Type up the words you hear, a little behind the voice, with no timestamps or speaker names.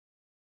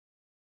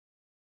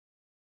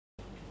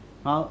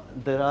Now,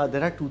 there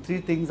are two,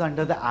 three things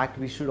under the Act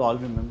we should all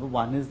remember.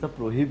 One is the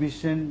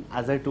prohibition,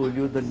 as I told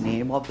you, the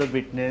name of the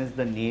witness,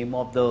 the name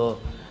of the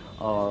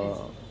uh,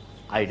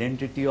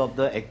 identity of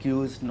the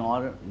accused,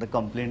 nor the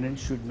complainant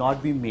should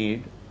not be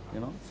made.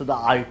 So the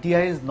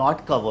RTI is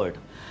not covered.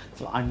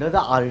 So under the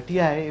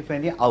RTI, if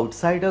any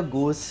outsider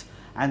goes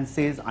and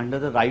says under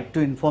the right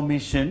to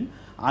information,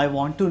 I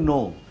want to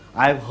know.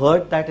 I've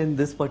heard that in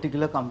this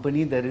particular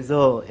company there is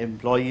a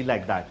employee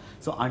like that.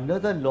 So under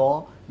the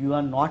law, you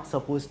are not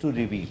supposed to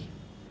reveal.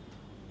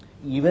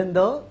 Even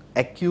the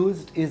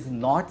accused is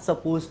not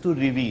supposed to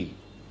reveal.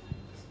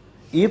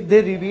 If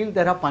they reveal,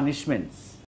 there are punishments.